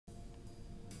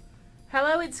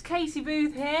Hello, it's Katy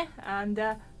Booth here, and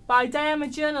by day I'm a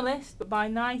journalist, but by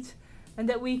night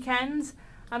and at weekends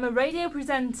I'm a radio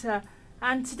presenter.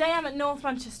 And today I'm at North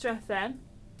Manchester FM,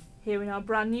 here in our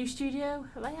brand new studio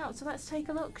layout. So let's take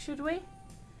a look, should we?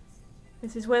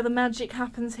 This is where the magic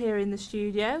happens here in the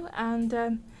studio,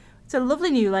 and it's a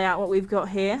lovely new layout what we've got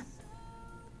here.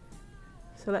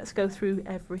 So let's go through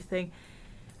everything.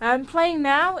 Playing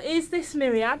now is this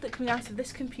myriad that's coming out of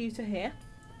this computer here.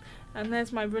 And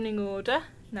there's my running order.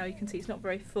 Now you can see it's not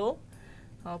very full.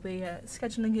 I'll be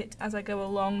scheduling it as I go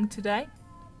along today.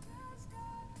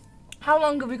 How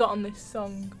long have we got on this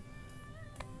song?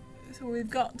 So we've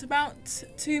got about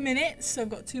 2 minutes, so I've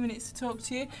got 2 minutes to talk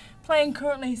to you. Playing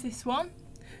currently is this one,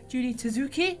 Judy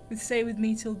Tezuki with Stay With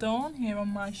Me Till Dawn, here on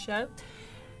my show.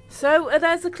 So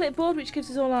there's the clipboard which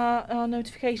gives us all our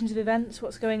notifications of events,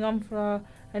 what's going on for our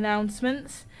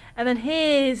announcements. And then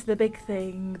here's the big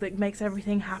thing that makes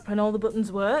everything happen, all the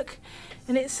buttons work.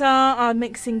 And it's our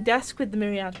mixing desk with the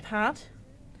myriad pad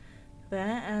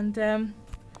there, and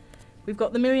we've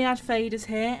got the myriad faders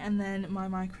here, and then my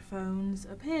microphones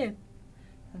up here.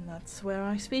 And that's where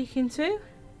I speak into.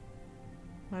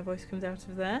 My voice comes out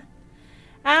of there.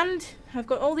 And I've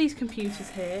got all these computers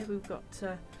here. We've got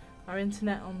our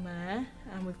internet on there,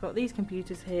 and we've got these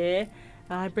computers here.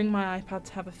 I bring my iPad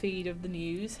to have a feed of the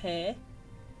news here.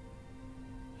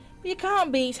 But you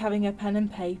can't beat having a pen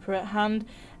and paper at hand,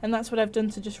 and that's what I've done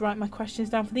to just write my questions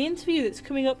down for the interview that's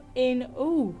coming up in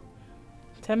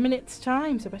 10 minutes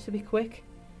time, so better be quick.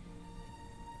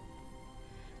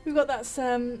 We've got that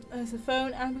as a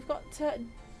phone, and we've got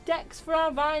decks for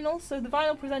our vinyl. So the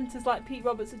vinyl presenters like Pete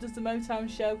Roberts that does the Motown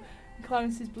show and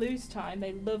Clarence's Blues Time,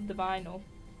 they love the vinyl.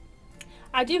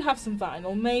 I do have some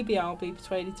vinyl, maybe I'll be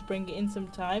persuaded to bring it in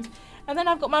sometime. And then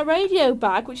I've got my radio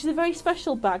bag, which is a very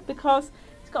special bag because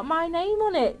it's got my name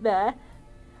on it there.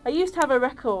 I used to have a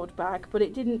record bag, but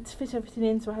it didn't fit everything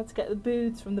in, so I had to get the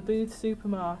Booths from the Booth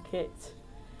supermarket.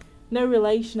 No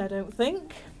relation, I don't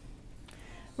think.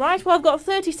 Right, well, I've got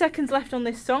 30 seconds left on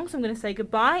this song, so I'm going to say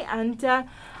goodbye, and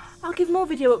I'll give more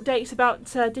video updates about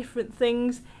different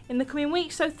things in the coming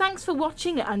weeks. So thanks for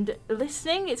watching and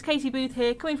listening. It's Katy Booth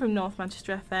here, coming from North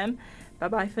Manchester FM.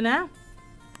 Bye-bye for now.